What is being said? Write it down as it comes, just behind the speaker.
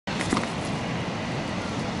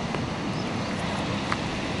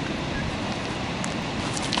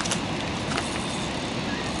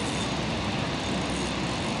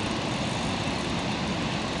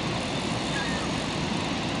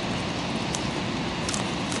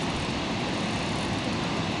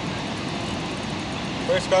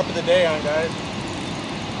First carp of the day on, guys.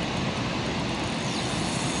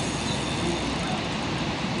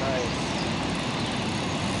 Nice.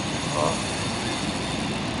 Oh.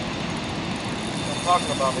 What I'm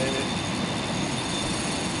talking about, baby.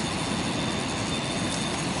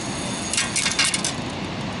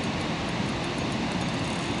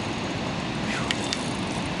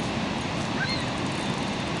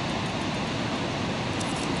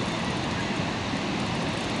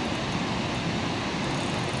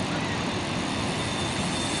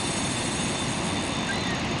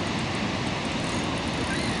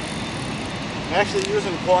 I'm actually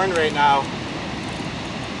using corn right now.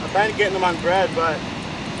 I've been getting them on bread, but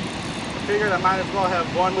I figured I might as well have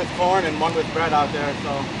one with corn and one with bread out there,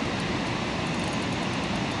 so.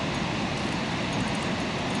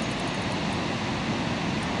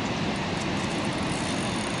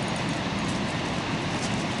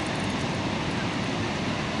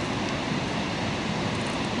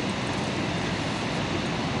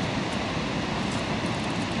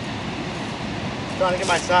 Trying to get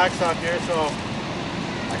my socks off here so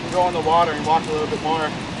I can go in the water and walk a little bit more.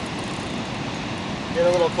 Get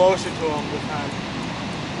a little closer to him this time.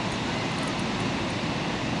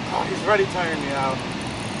 Oh, he's already tiring me out.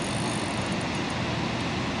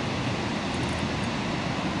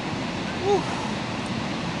 Whew.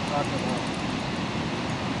 Talking about.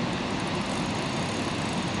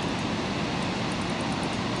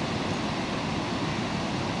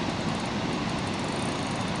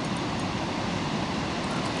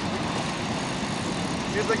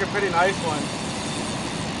 Seems like a pretty nice one.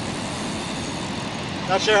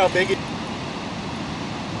 Not sure how big it is.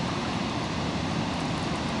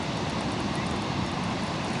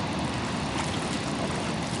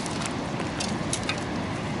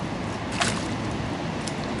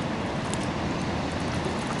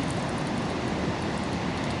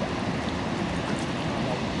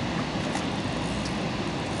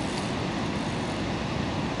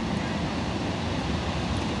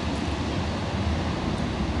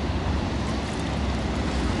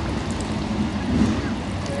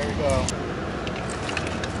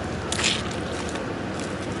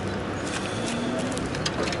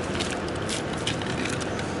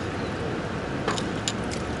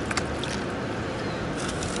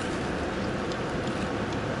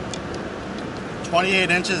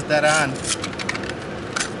 "28 inches dead on."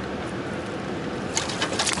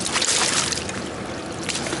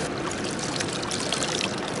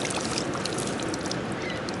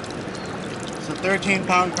 It's a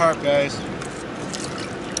 13-pound carp, guys.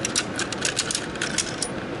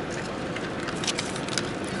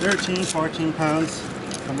 "13, 14 pounds,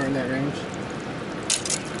 somewhere in that range.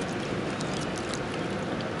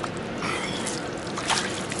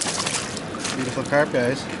 Beautiful carp,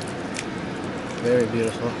 guys. Very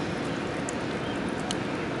beautiful.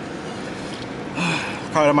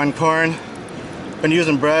 Caught them on corn. Been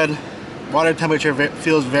using bread. Water temperature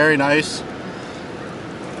feels very nice.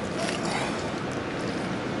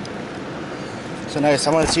 So nice.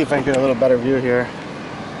 I want to see if I can get a little better view here.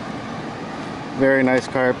 Very nice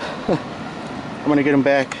carp. I'm gonna get him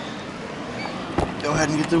back. Go ahead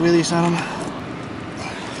and get the release on him.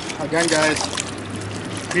 Again, guys,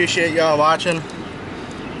 appreciate y'all watching.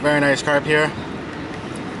 Very nice carp here.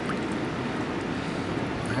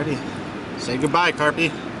 Alrighty, say goodbye,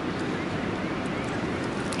 Carpy.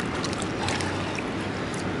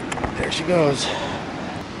 There she goes.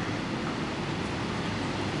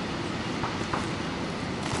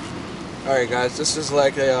 Alright guys, this is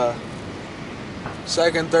like a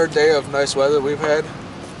second, third day of nice weather we've had.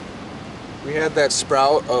 We had that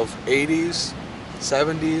sprout of 80s,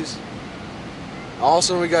 70s.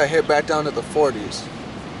 Also we got hit back down to the 40s.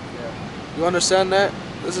 Yeah. You understand that?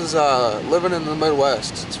 This is living in the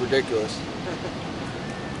Midwest. It's ridiculous.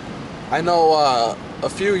 I know a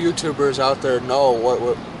few YouTubers out there know what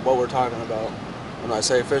we're talking about when I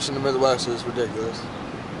say fish in the Midwest is ridiculous.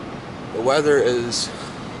 The weather is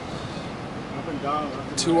Up and down. Up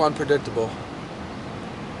and too down. unpredictable.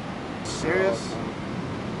 Serious?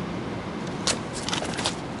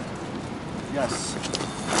 Yes.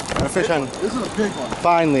 Got a fish on. This is a big one.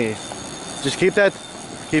 Finally. Just keep that.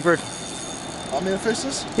 Keep her. Want me to fish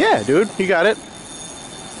this? Yeah, dude. You got it.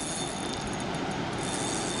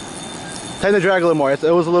 Tighten the drag a little more. It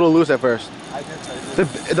was a little loose at first. I did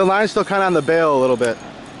tighten it. The line's still kind of on the bail a little bit.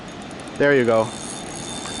 There you go.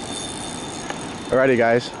 Alrighty,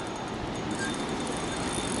 guys.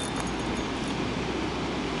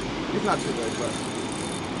 He's not too big, but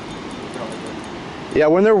Yeah,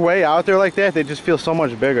 when they're way out there like that, they just feel so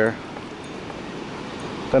much bigger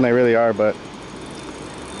than they really are, but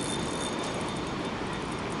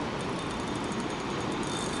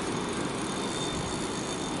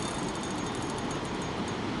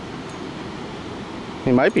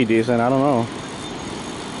He might be decent, I don't know.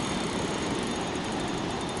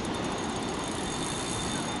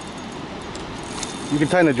 You can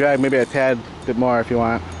tighten the drag maybe a tad bit more if you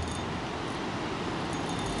want.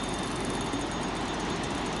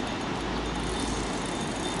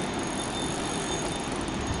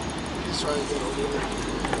 He's trying to get over there.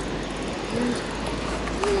 He's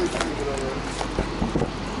really trying to get over there.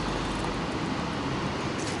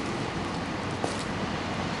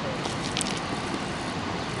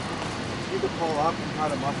 You can pull up and try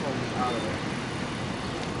to muscle him out of it.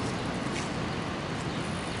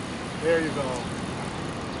 There you go.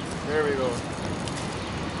 There we go.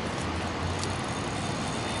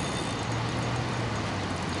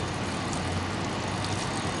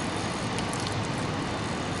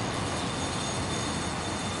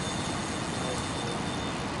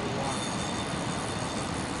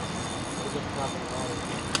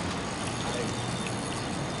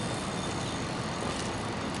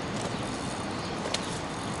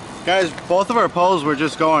 Guys, both of our poles were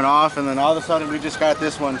just going off, and then all of a sudden we just got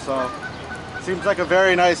this one, so it seems like a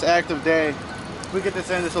very nice active day. If we get this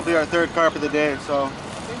in, this will be our third carp of the day, so. I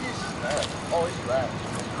think he's wrapped. Oh, he's wrapped.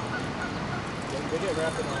 They get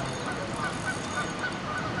wrapped in on.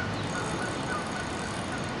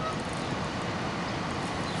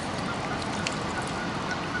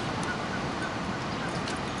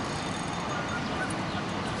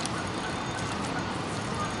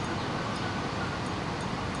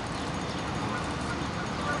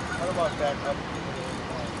 What about back up?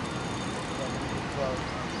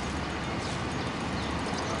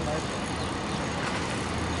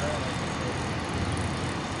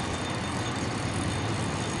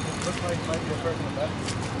 Looks like it might be a personal best.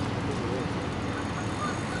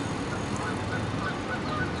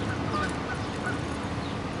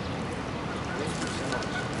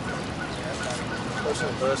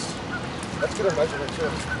 Personal best. Let's get a measurement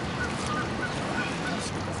too.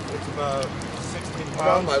 It's about 16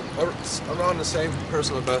 pounds. Around the same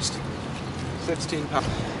personal best. 16 pounds.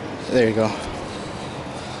 There you go.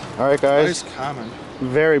 All right, guys. Nice common.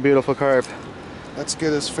 Very beautiful carp. Let's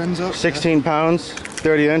get his fins up. 16 pounds,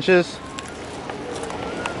 30 inches.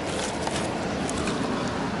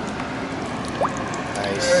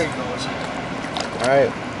 Nice. There he goes. All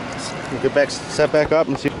right. We'll get back, set back up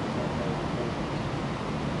and see. My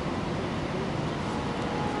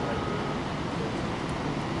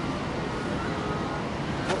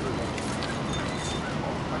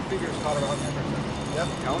figure's caught around 10%. Yep,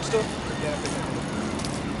 count still? Yeah, I think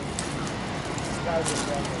guys are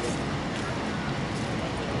standing.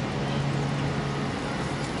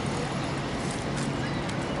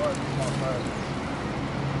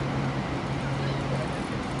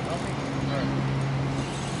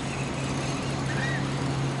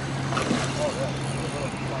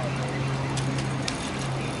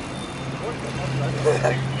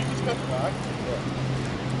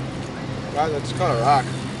 Guys, it's called a rock.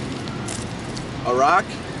 A rock?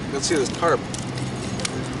 Let's see this carp.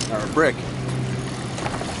 Or a brick.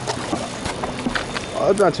 Oh,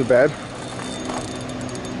 that's not too bad.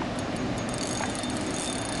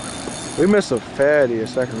 We missed a fatty a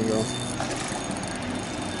second ago.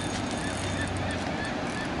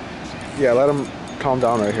 Yeah, let him calm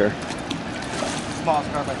down right here.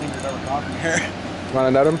 Smallest carp I think we've ever caught in here. Want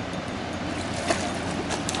to net him?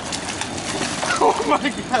 Oh my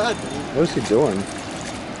god. What is he doing?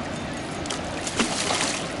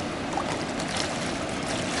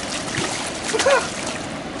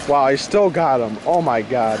 Wow, he still got him. Oh my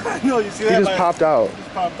god. No, you see He that? just popped out. He just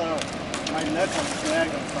popped out. My net's on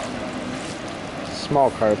snagged on something. Small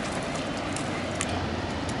carp.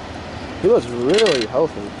 He looks really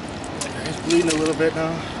healthy. He's bleeding a little bit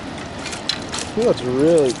now. He looks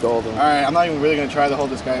really golden. Alright, I'm not even really going to try to hold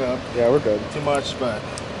this guy up Yeah, we're good. too much, but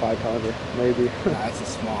 5-pounder, maybe. nah, it's a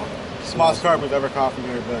smallest carp we've ever caught from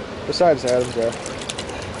here, but. Besides Adam's, yeah.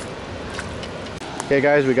 Okay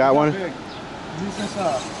guys, we got one. Big. Use this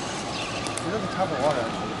it doesn't cover water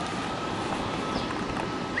actually.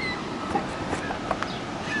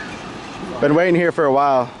 Been waiting here for a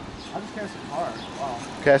while. I just cast it far. Wow.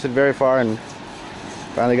 Casted very far and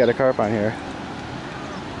finally got a carp on here.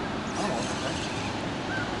 I don't know what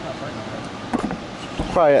to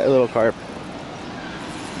say. Probably a little carp.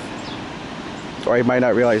 Or he might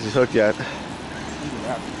not realize he's hooked yet.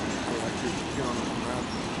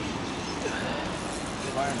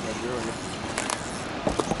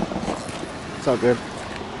 It's all good.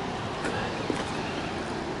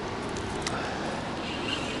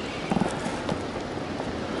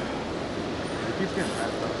 It keeps getting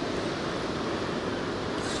passed up.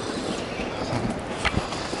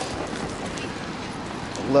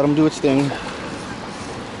 Let him do its thing.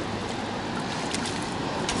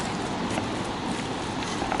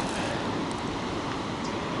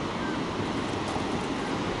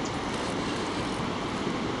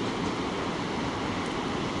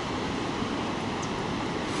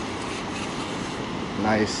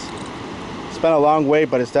 Nice. It's been a long wait,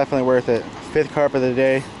 but it's definitely worth it. 5th carp of the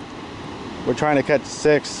day. We're trying to catch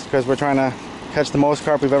 6 because we're trying to catch the most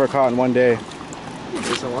carp we've ever caught in one day.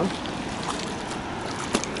 Here's the one.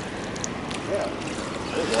 Yeah.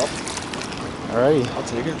 There you go. Alrighty. I'll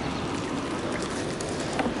take it.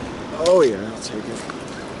 Oh yeah, I'll take it.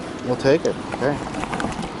 We'll take it. Okay.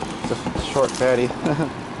 It's a short fatty. You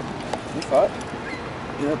caught?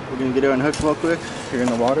 Yep, we're gonna get it on hooks real quick. Here in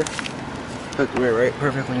the water. Hook right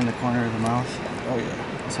perfectly in the corner of the mouth. Oh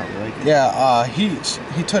yeah. That's how we like it. Yeah,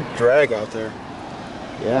 he took drag out there.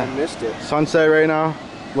 Yeah. I missed it. Sunset right now.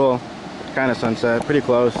 Well, kind of sunset. Pretty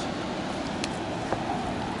close.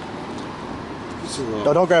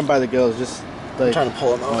 No, don't grab him by the gills. Just like. I'm trying to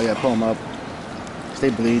pull him out. Oh yeah, pull him up. Stay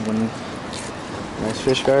bleed when. Nice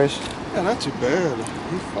fish, guys. Yeah, not too bad.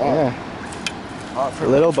 He fought. Yeah. Fought A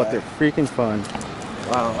little, but they're freaking fun.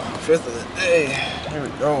 Wow. 5th of the day. Here we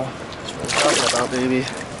go. That's what we're talking about, baby.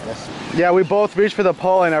 Yeah, we both reached for the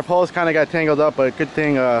pole and our poles kind of got tangled up, but good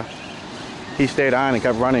thing he stayed on and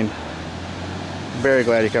kept running. Very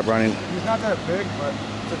glad he kept running. He's not that big, but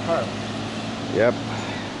it's a carp. Yep.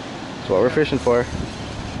 That's what we're fishing for.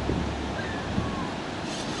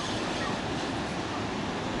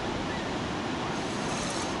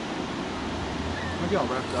 Maybe I'll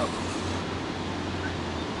wrap it up.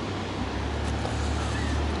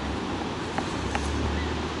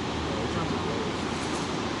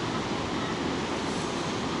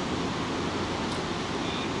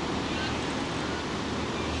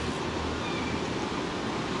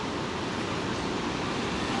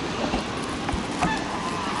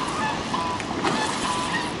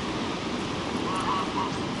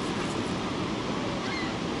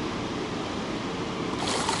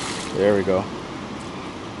 There we go.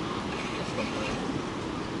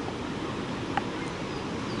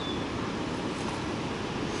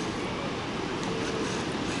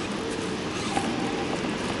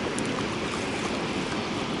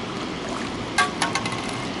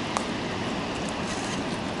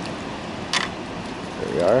 There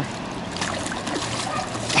we are.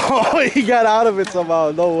 Oh, he got out of it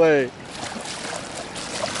somehow. No way.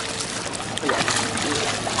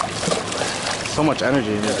 So much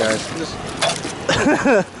energy in these guys.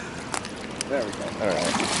 There we go.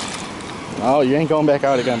 Alright. Oh, you ain't going back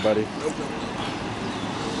out again, buddy. Nope.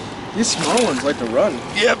 These small ones like to run.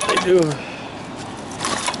 Yep, they do. No.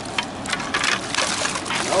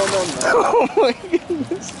 Oh my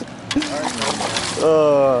goodness.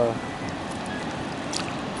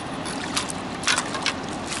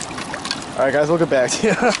 Alright guys, we'll get back to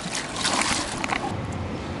you.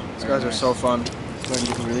 These guys are so fun. Let's go ahead and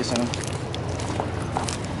get the release on them.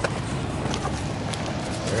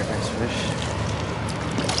 Very nice fish.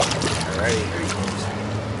 Alrighty, here he goes.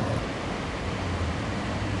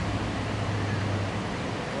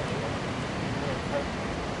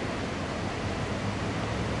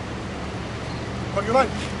 Hook your line.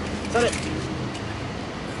 Set it.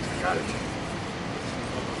 Got it.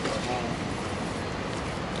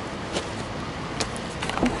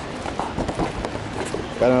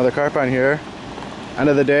 Got another carp on here. End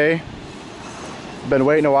of the day. Been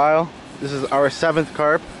waiting a while. This is our 7th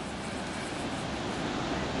carp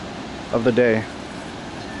of the day.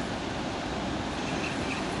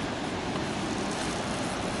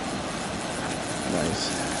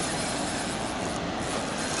 Nice.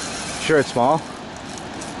 Sure it's small?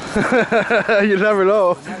 You never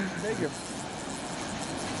know. Can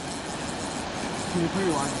you put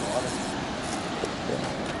your line in the water?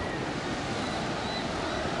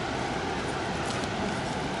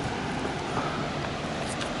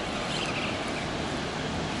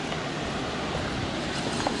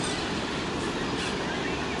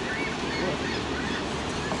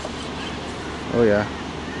 Oh yeah.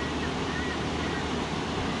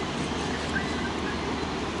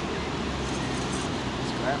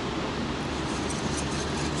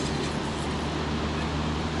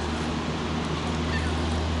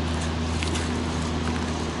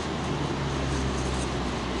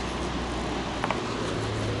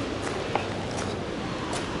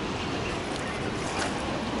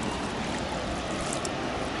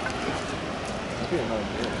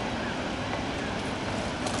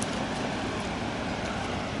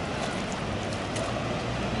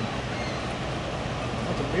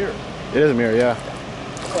 That's a mirror. It is a mirror, yeah.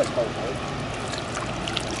 That's like carp, right?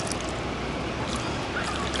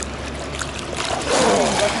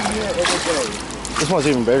 This one's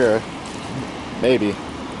even bigger. Maybe.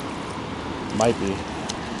 Might be.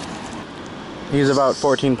 He's about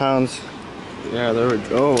 14 pounds. Yeah, there we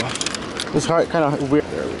go. This kind of weird.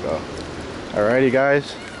 There we go. Alrighty,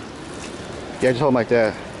 guys. Yeah, just hold him like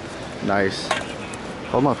that. Nice.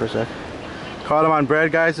 Hold on for a sec. Caught him on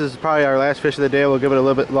bread, guys. This is probably our last fish of the day. We'll give it a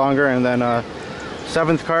little bit longer, and then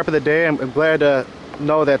 7th carp of the day. I'm glad to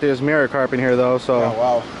know that there's mirror carp in here, though. So oh,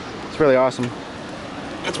 wow, it's really awesome.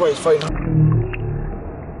 That's why he's fighting.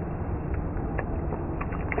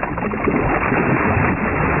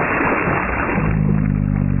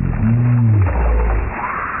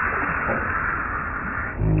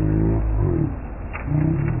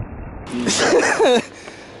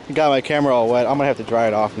 Got my camera all wet. I'm gonna have to dry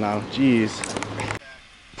it off now. Jeez.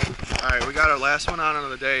 Alright, we got our last one on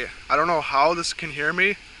the day. I don't know how this can hear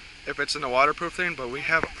me, if it's in the waterproof thing, but we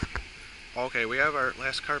have our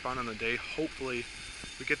last carp on the day. Hopefully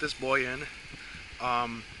we get this boy in.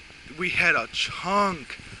 We had a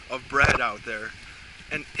chunk of bread out there,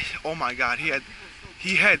 and oh my god, he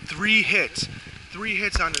had 3 hits. 3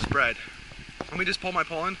 hits on this bread. Let me just pull my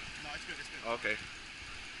pole in. No, it's good, it's good. Okay.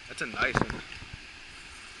 That's a nice one.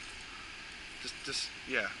 Just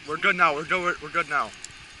yeah, we're good now. We're good now.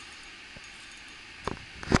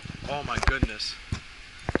 Oh my goodness.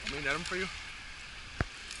 Let me net him for you.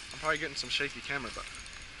 I'm probably getting some shaky camera, but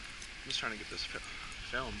I'm just trying to get this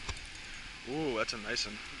film. Ooh, that's a nice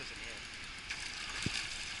one.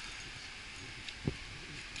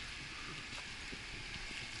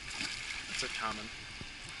 That's a common.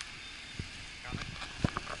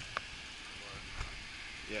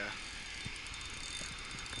 Yeah.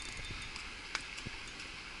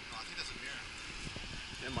 I think that's a mirror.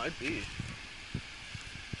 It might be.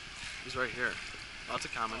 He's right here. Oh, it's a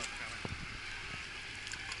common.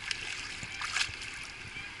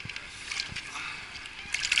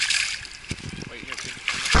 Wait here, too.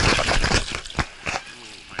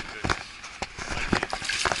 Oh my goodness.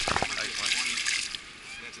 Nice one.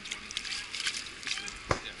 That's a 20.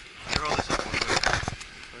 Yeah. Here, hold this up.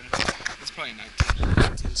 It's probably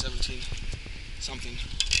 19, 17, something.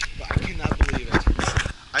 But I cannot believe it.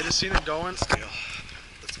 I just seen it going.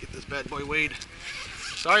 Let's get this bad boy weighed.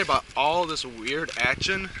 Sorry about all this weird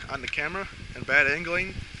action on the camera and bad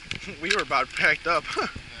angling. We were about packed up. Yeah.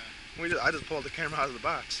 I just pulled the camera out of the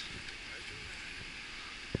box.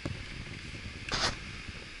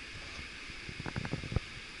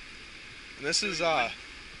 And this is, huh?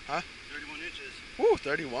 31 inches. Woo,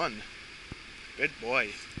 31. Good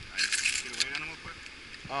boy. Nice. Get a weight on him real quick?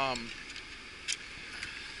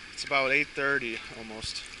 It's about 8:30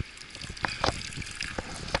 almost.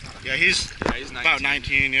 Yeah, he's 19. About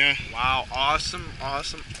 19, yeah. Wow, awesome,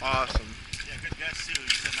 awesome, awesome. Yeah, good guess too. You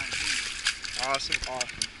said 19. Awesome,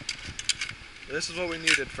 awesome. This is what we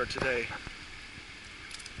needed for today.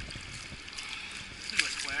 This is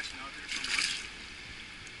like splashing out there so much.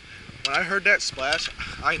 When I heard that splash,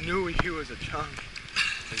 I knew he was a chunk.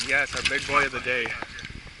 And yes, our big boy of the day.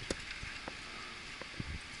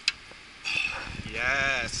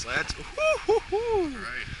 Yes, let's. All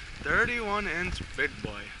right. 31 inch big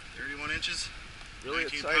boy. 31 inches. Really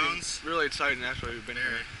 19 exciting. pounds. Really exciting. Actually, we've been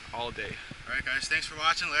here all day. All right, guys. Thanks for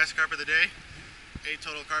watching. Last carp of the day. 8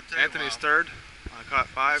 total carp today. Anthony's third. I caught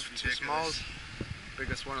 5, 2 smalls.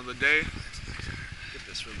 Biggest one of the day. Get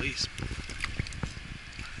this release.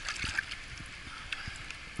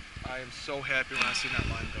 I am so happy when I seen that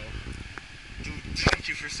line go. Dude, thank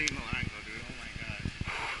you for seeing the line go, dude. Oh my god.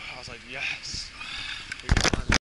 I was like, yes.